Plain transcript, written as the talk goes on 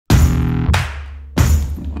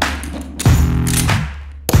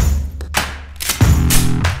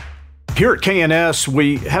Here at KNS,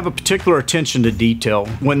 we have a particular attention to detail.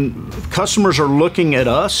 When customers are looking at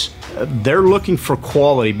us, they're looking for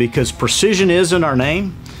quality because precision is in our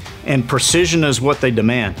name and precision is what they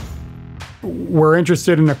demand. We're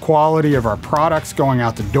interested in the quality of our products going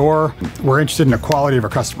out the door. We're interested in the quality of our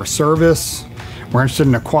customer service. We're interested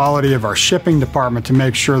in the quality of our shipping department to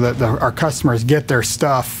make sure that our customers get their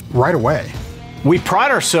stuff right away. We pride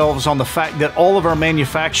ourselves on the fact that all of our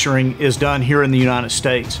manufacturing is done here in the United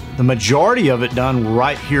States. The majority of it done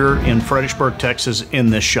right here in Fredericksburg, Texas, in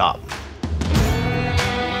this shop.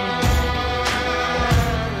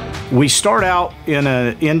 We start out in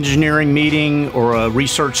an engineering meeting or a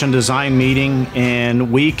research and design meeting,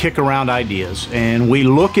 and we kick around ideas and we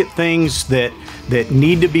look at things that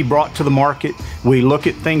need to be brought to the market. We look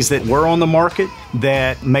at things that were on the market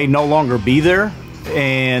that may no longer be there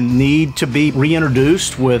and need to be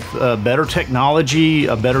reintroduced with better technology,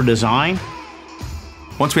 a better design.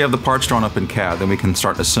 Once we have the parts drawn up in CAD, then we can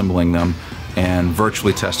start assembling them and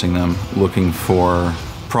virtually testing them, looking for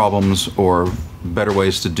problems or better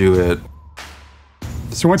ways to do it.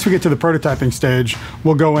 So once we get to the prototyping stage,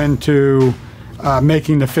 we'll go into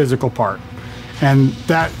making the physical part. And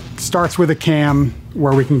that starts with a CAM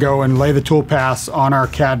where we can go and lay the tool paths on our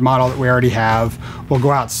CAD model that we already have. We'll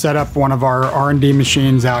go out, set up one of our R&D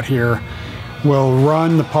machines out here. We'll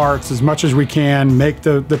run the parts as much as we can, make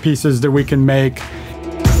the pieces that we can make.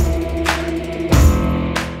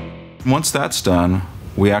 Once that's done,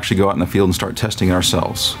 we actually go out in the field and start testing it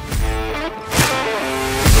ourselves.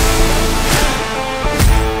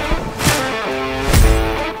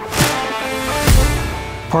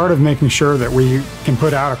 Part of making sure that we can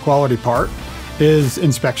put out a quality part is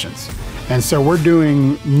inspections. And so we're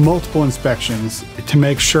doing multiple inspections to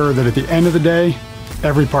make sure that at the end of the day,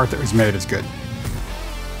 every part that was made is good.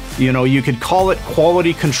 You know, you could call it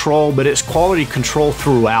quality control, but it's quality control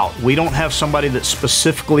throughout. We don't have somebody that's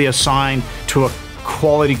specifically assigned to a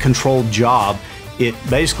quality control job. It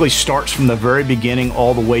basically starts from the very beginning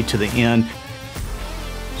all the way to the end.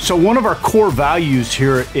 So one of our core values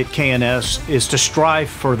here at KNS is to strive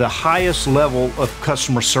for the highest level of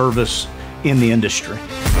customer service in the industry.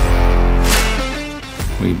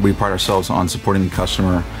 We pride ourselves on supporting the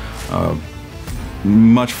customer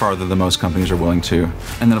much farther than most companies are willing to.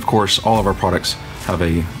 And then of course, all of our products have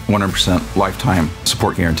a 100% lifetime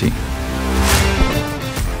support guarantee.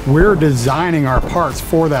 We're designing our parts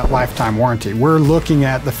for that lifetime warranty. We're looking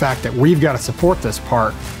at the fact that we've got to support this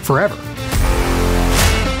part forever.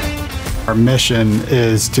 Our mission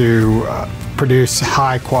is to produce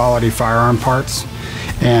high quality firearm parts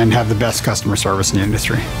and have the best customer service in the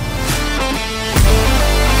industry.